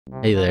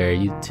Hey there,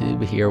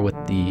 YouTube, here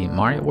with the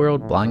Mario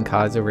World Blind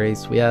Kaizo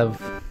race. We have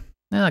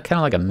kind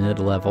of like a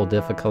mid-level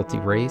difficulty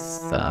race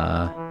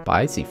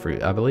by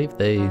IcyFruit. I believe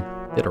they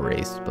did a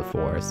race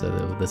before, so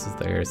this is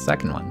their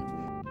second one.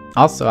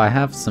 Also, I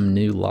have some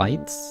new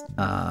lights.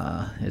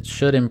 It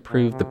should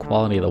improve the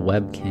quality of the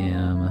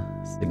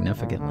webcam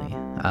significantly.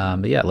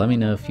 But yeah, let me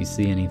know if you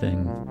see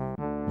anything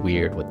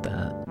weird with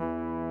that.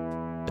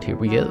 But here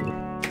we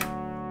go.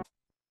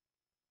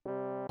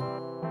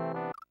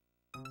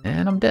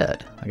 And I'm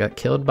dead. I got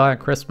killed by a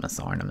Christmas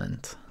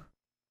ornament.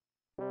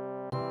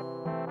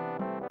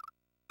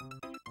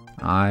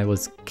 I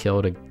was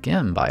killed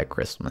again by a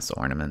Christmas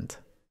ornament.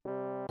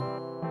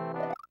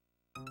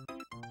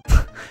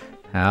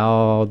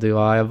 How do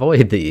I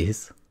avoid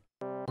these?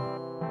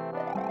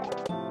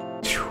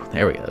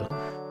 There we go.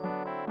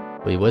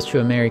 We wish you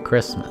a Merry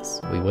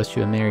Christmas. We wish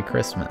you a Merry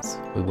Christmas.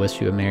 We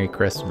wish you a Merry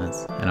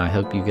Christmas. And I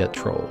hope you get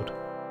trolled.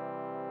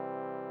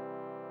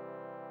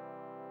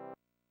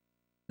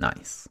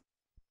 Nice.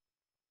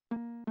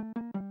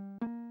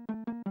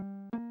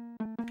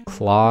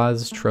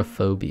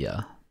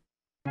 Claus-trophobia.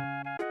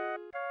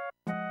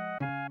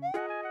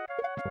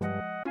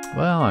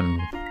 Well, I'm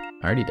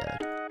already dead.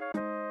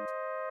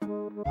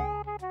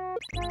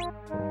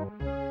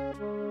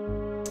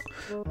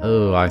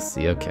 Oh, I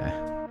see, okay.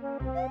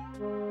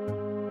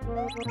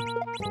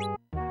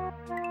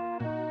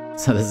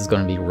 So this is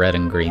going to be red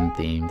and green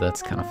themed,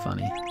 that's kind of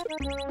funny.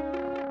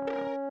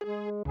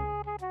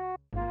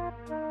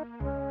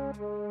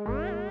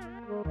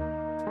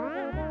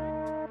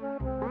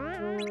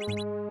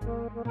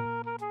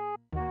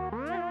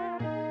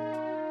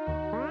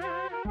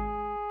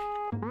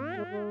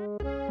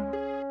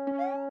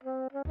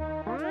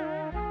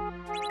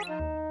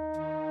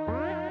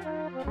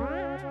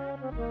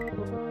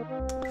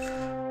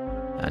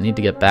 I need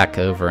to get back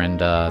over and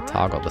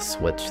toggle the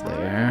switch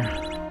there.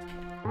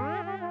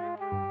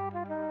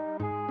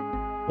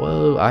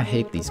 Whoa, I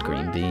hate these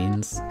green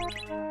beans.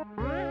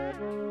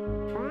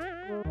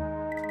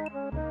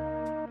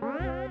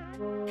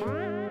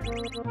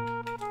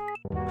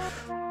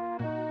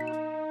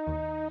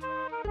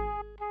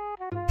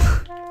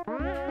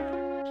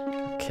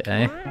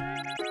 Okay.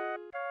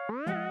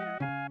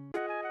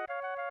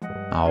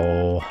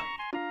 Oh.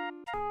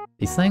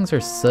 These things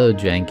are so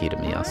janky to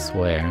me, I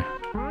swear.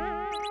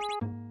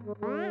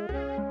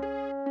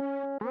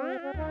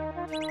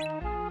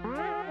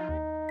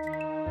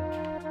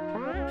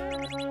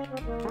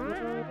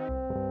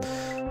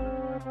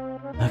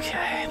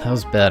 Okay, that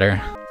was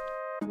better.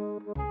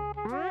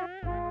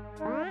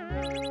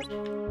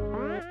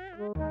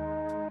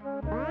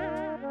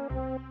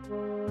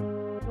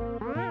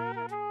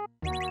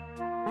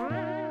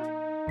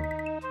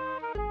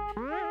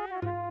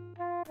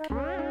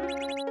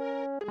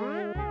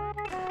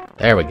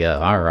 There we go,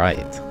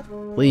 alright.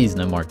 Please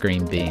no more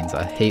green beans,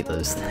 I hate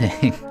those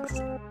things.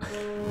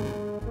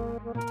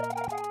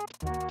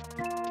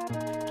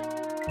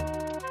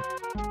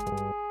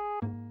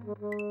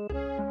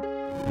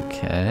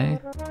 Okay.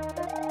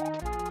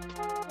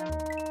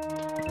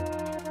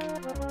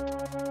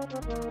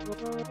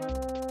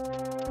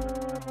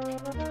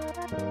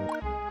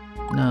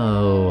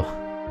 No.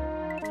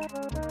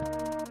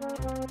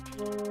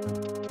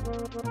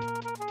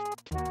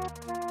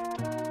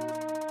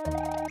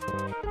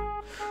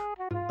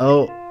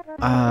 Oh,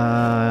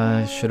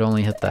 I should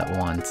only hit that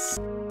once.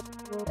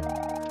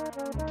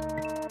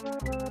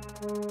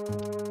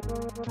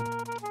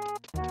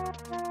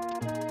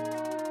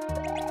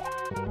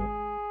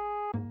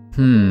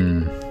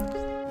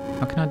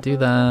 How can I do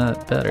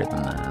that better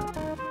than that?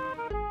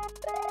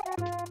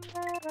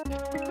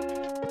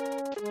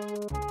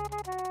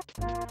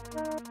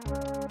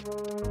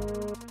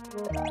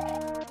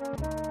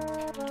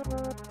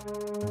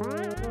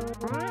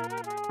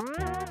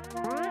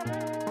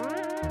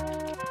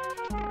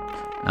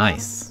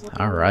 Nice.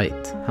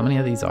 Alright. How many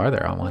of these are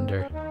there, I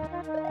wonder?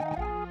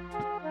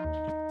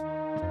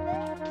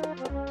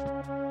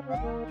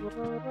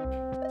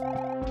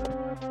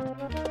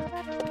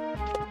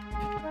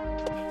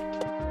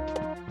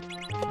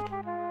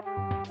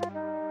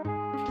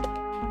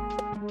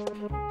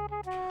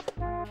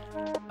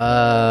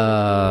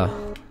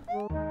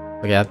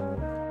 Okay, I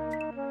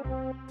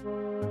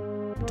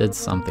did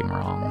something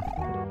wrong.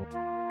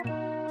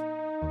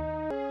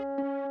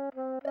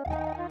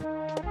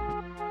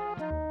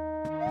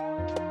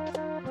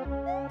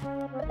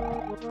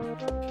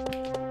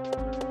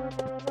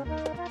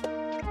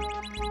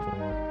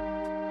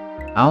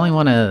 I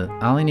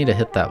only need to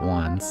hit that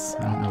once.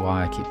 I don't know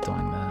why I keep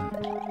doing that.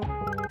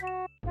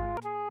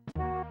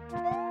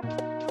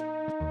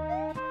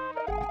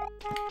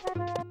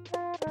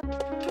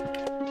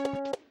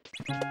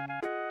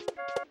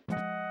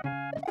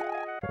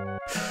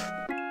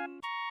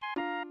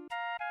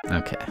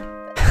 Okay.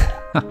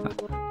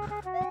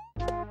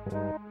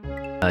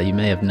 You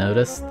may have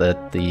noticed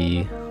that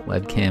the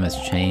webcam has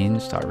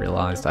changed. I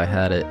realized I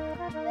had it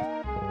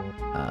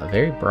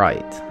very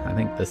bright. I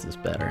think this is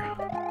better.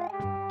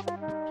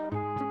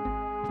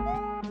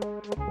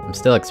 I'm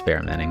still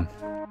experimenting.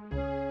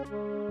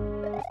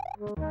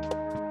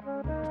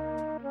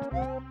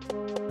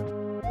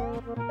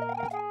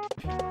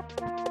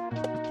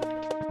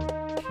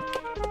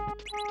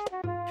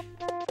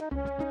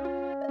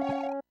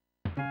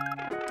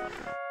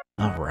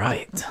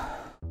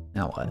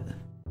 Now what?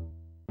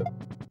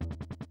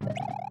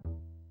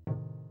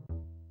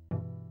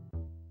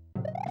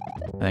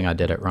 I think I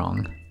did it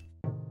wrong.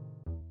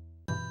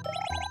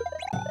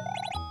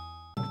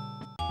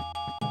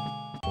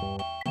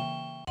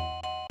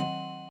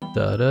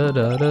 Da da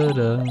da da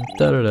da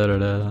da da da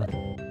da.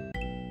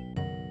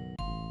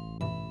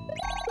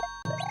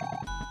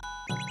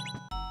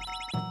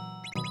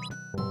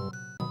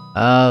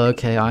 Oh,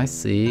 okay, I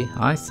see.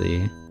 I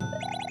see.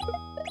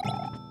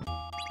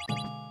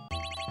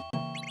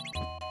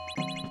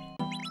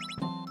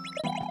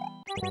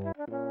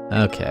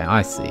 Okay,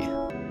 I see.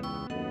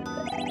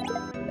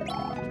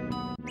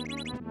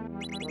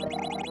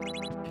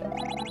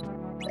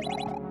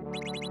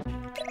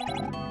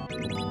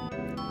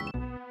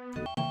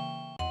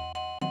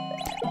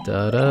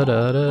 Da da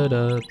da da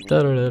da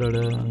da da da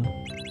da.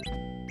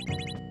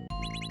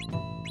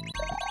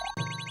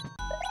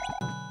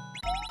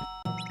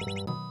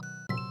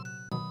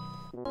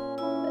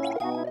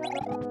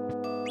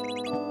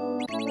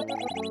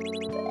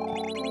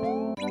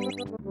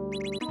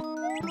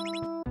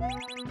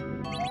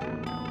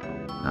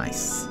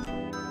 Nice.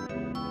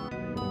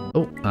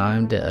 Oh,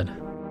 I'm dead.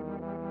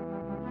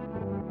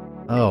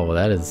 Oh,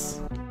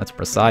 that's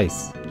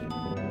precise.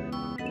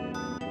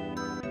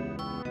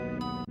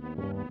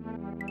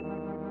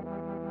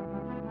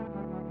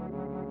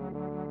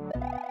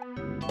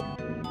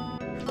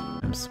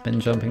 I'm spin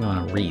jumping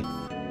on a wreath.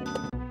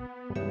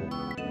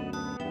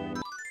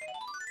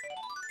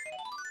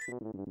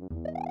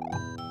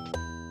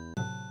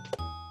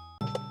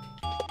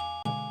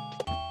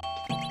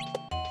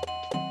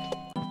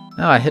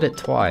 Oh, I hit it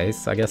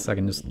twice. I guess I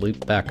can just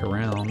loop back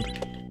around.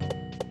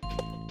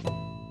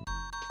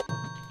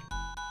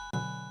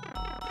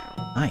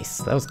 Nice,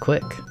 that was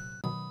quick.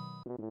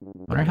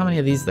 Wonder how many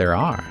of these there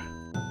are.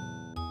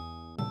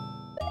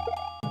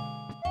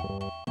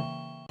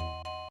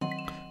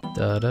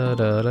 Da da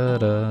da da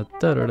da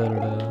da da da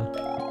da.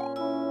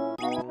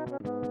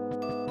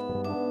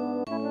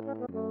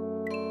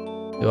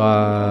 Do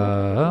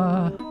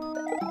I...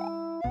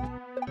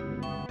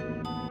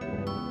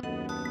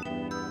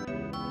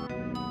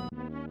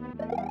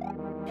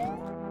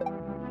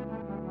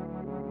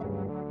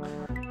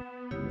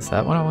 Is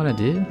that what I want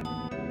to do?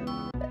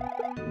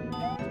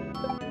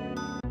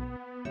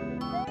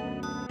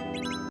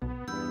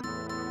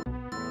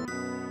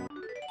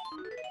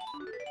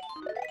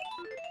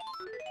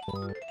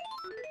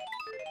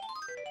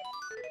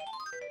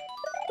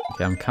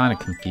 Okay, I'm kind of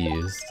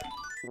confused.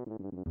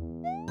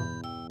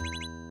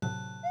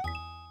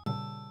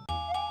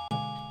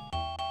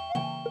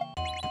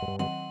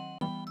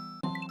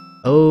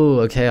 Oh,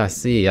 okay, I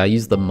see. I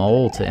use the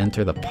mole to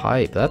enter the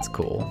pipe. That's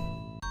cool.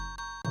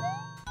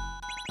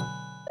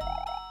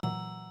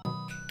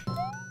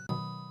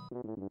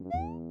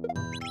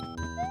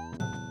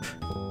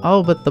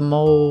 Oh, but the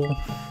mole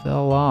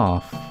fell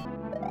off.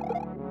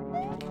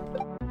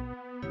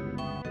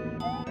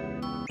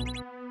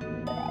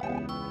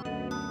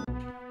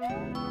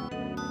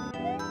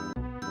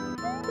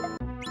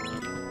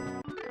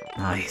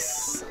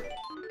 Nice.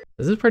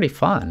 This is pretty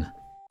fun.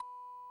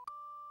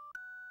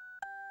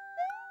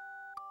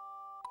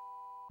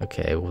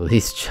 Okay, well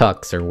these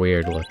chucks are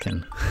weird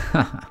looking.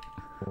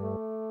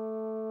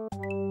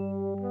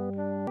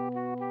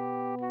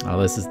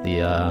 Oh, this is the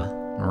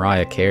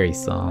Mariah Carey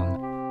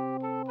song.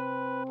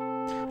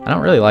 I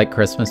don't really like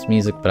Christmas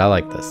music, but I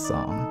like this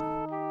song.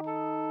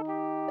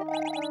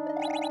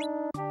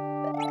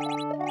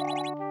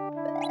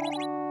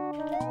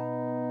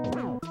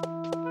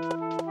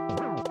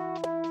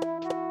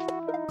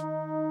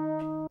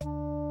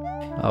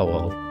 Oh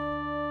well.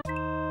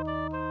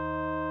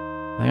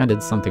 I think I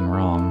did something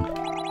wrong.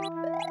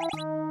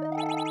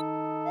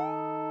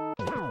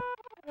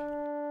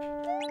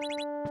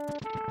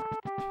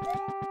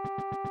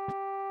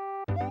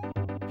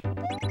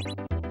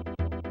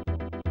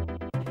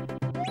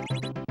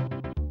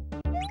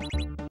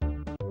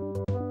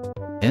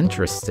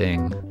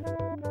 Interesting.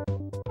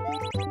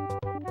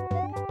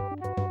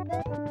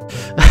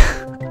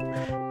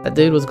 That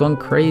dude was going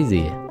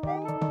crazy.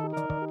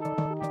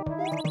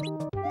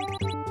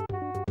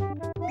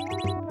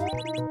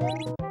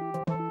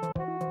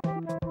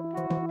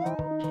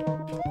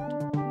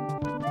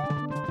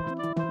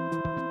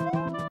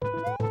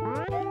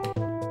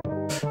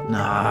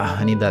 Nah,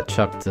 I need that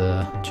chuck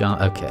to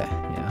jump. Okay,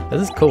 yeah,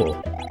 this is cool.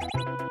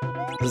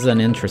 This is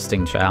an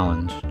interesting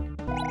challenge.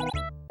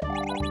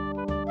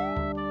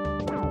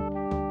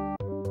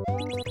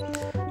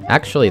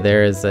 Actually,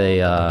 there is a,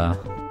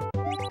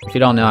 if you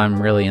don't know,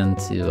 I'm really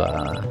into,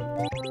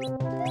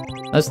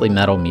 mostly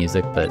metal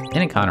music, but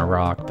any kind of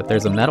rock. But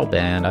there's a metal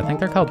band, I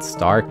think they're called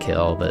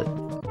Starkill,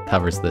 that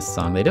covers this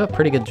song. They do a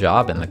pretty good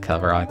job in the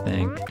cover, I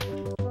think.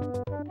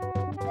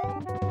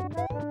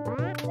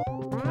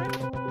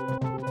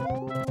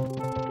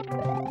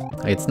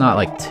 It's not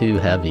like too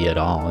heavy at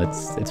all.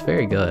 It's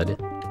very good.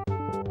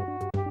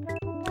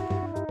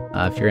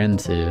 If you're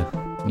into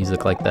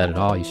music like that at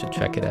all, you should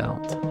check it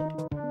out.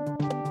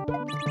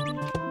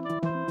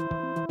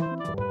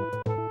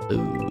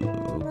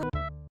 Ooh.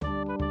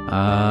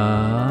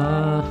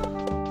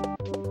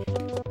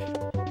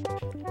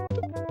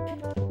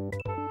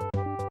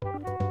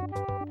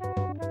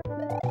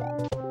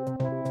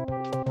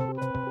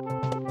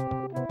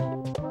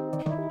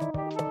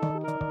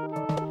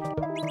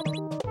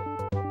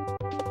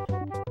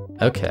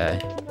 Okay.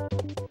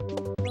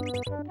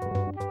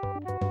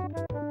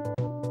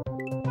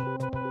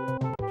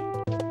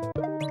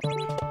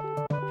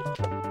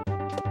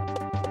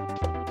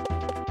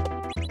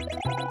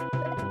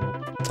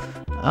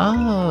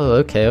 Oh,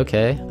 okay,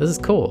 okay. This is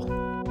cool.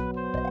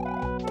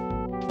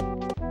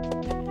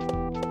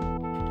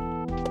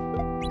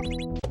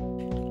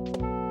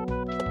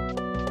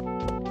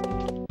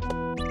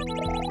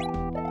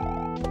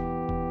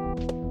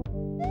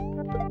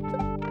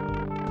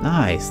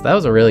 Nice. That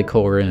was a really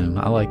cool room.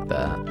 I like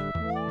that.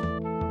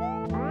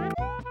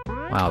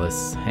 Wow,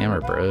 this Hammer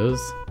Bros.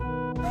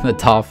 The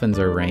dolphins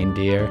are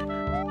reindeer.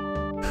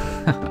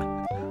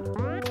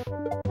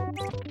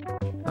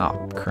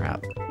 Oh,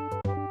 crap.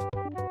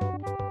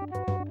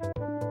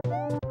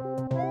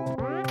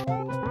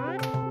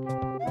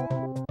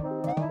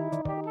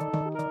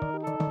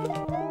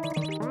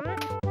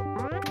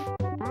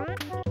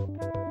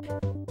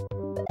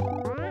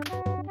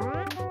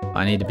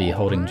 I need to be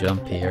holding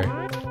jump here.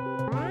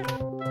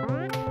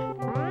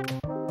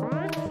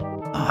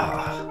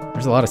 Ah,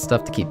 there's a lot of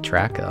stuff to keep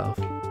track of.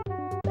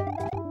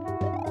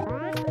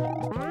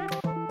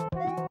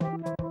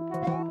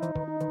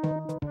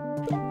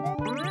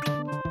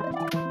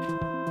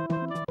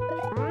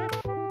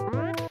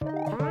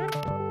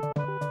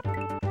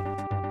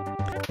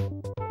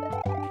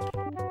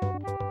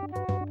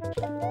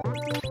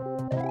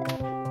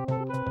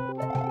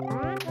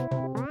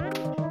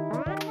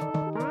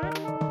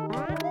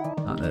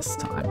 Not this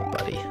time,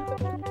 buddy.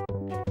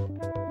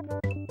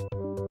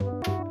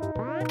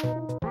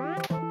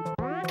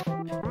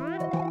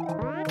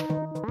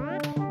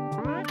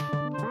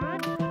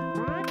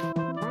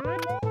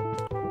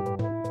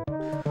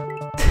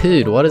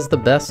 Dude, what is the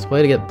best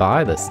way to get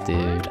by this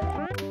dude?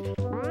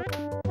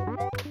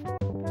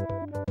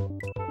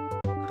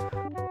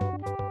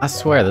 I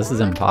swear, this is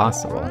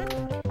impossible.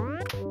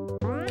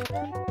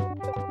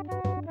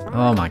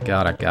 Oh my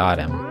god, I got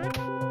him.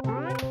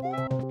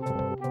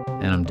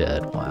 And I'm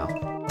dead, wow.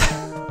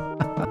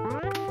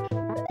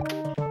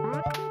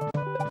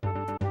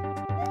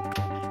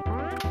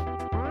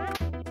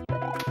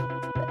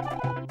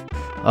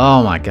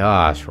 Oh my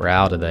gosh, we're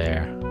out of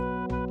there.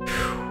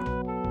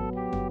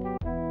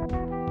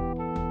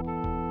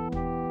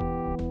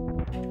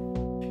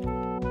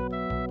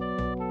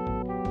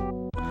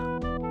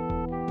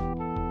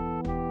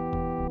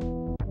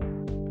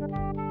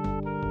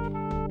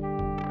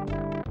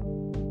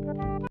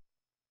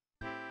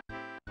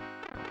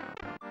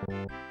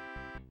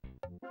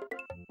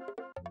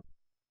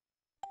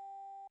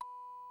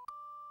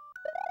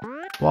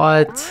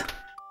 What?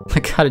 I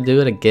gotta do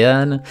it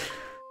again?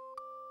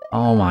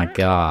 Oh my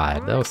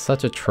god, that was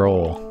such a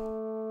troll.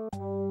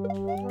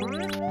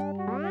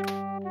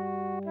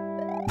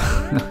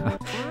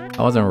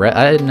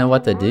 I didn't know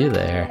what to do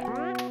there.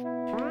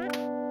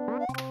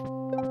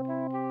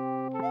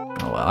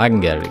 Oh well, I can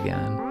get it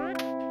again.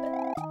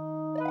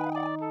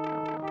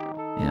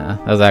 Yeah,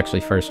 that was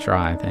actually first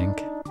try, I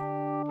think.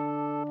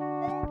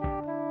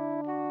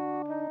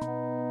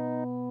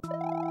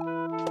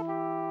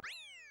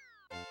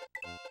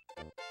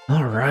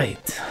 All right.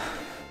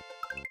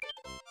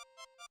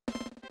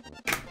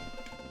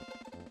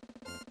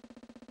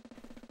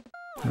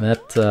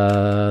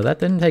 That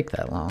didn't take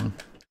that long,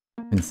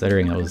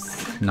 considering it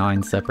was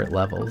 9 separate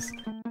levels.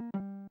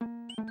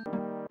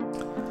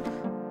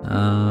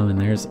 And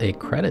there's a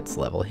credits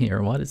level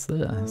here. What is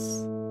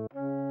this?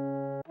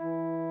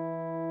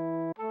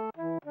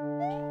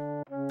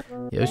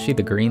 Yoshi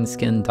the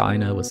green-skinned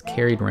dino was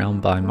carried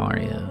around by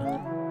Mario.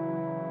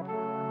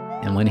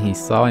 And when he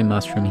saw a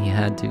mushroom, he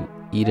had to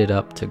eat it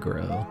up to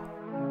grow.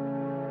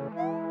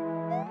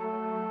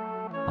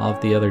 All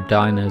of the other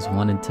dinos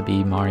wanted to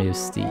be Mario's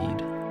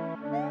steed.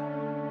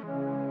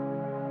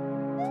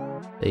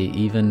 They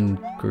even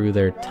grew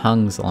their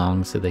tongues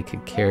long so they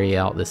could carry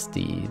out the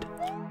steed.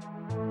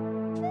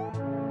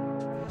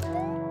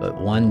 But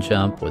one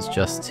jump was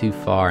just too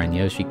far and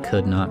Yoshi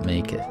could not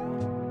make it.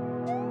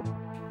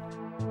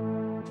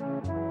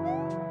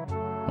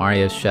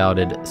 Mario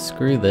shouted,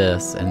 "Screw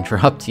this," and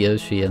dropped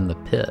Yoshi in the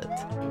pit.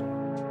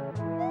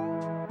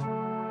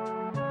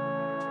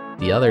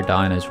 The other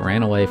dinos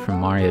ran away from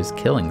Mario's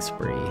killing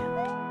spree.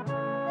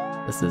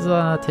 This is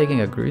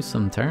taking a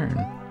gruesome turn.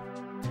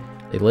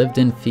 They lived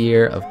in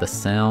fear of the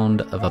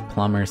sound of a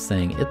plumber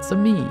saying, "It's-a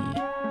me."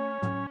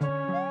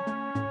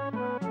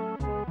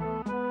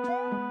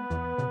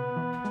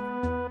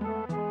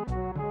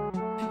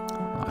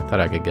 Oh, I thought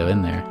I could go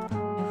in there.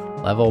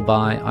 Level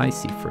by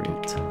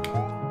IcyFruit.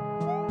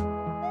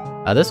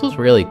 This was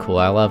really cool.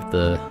 I love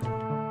the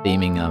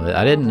theming of it.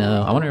 I didn't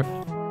know. I wonder if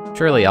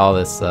surely all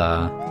this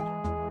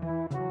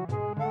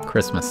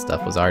Christmas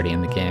stuff was already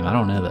in the game. I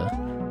don't know though.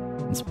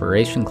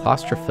 Inspiration,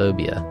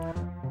 Claus-trophobia.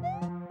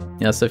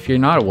 Yeah, so if you're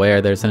not aware,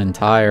 there's an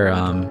entire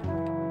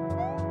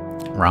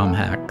ROM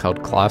hack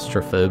called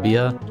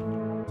Claus-trophobia.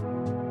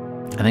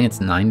 I think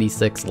it's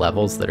 96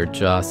 levels that are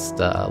just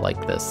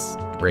like this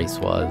race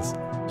was.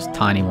 Just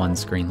tiny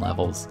one-screen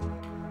levels.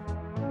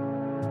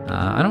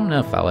 I don't know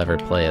if I'll ever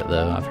play it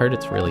though. I've heard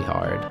it's really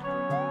hard.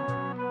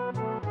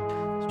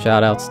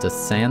 Shoutouts to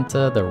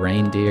Santa, the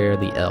reindeer,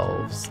 the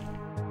elves.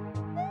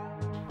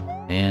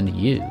 And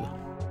you,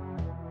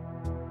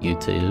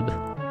 YouTube.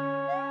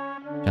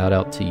 Shout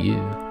out to you.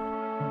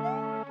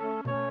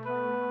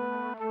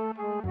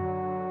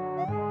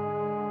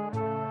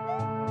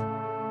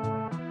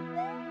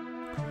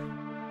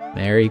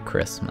 Merry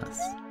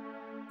Christmas.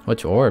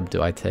 Which orb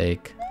do I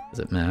take? Does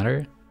it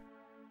matter?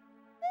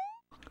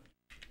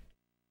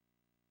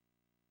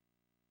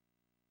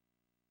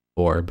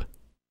 Orb.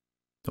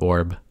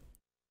 Orb.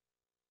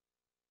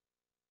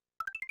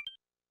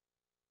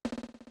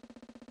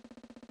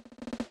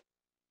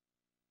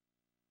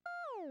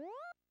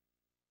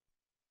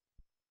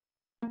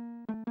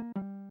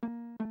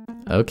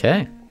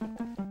 Okay.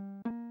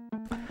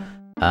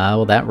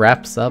 Well, that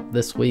wraps up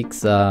this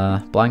week's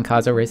Blind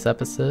Kaizo Race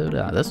episode.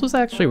 This was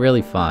actually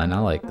really fun. I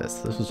like this.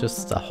 This was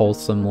just a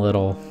wholesome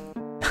little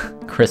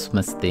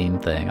Christmas theme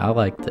thing. I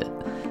liked it.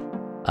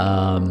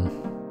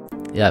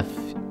 Yeah,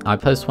 I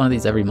post one of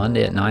these every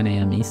Monday at 9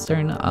 AM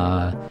Eastern.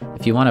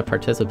 If you want to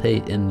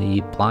participate in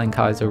the Blind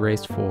Kaizo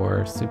Race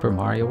for Super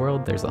Mario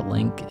World, there's a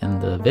link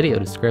in the video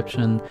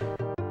description.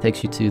 It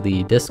takes you to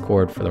the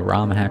Discord for the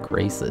ROM hack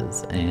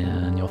races,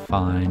 and you'll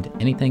find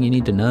anything you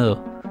need to know,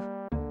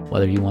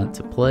 whether you want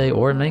to play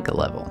or make a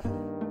level.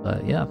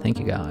 But yeah, thank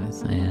you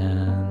guys,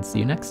 and see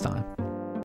you next time.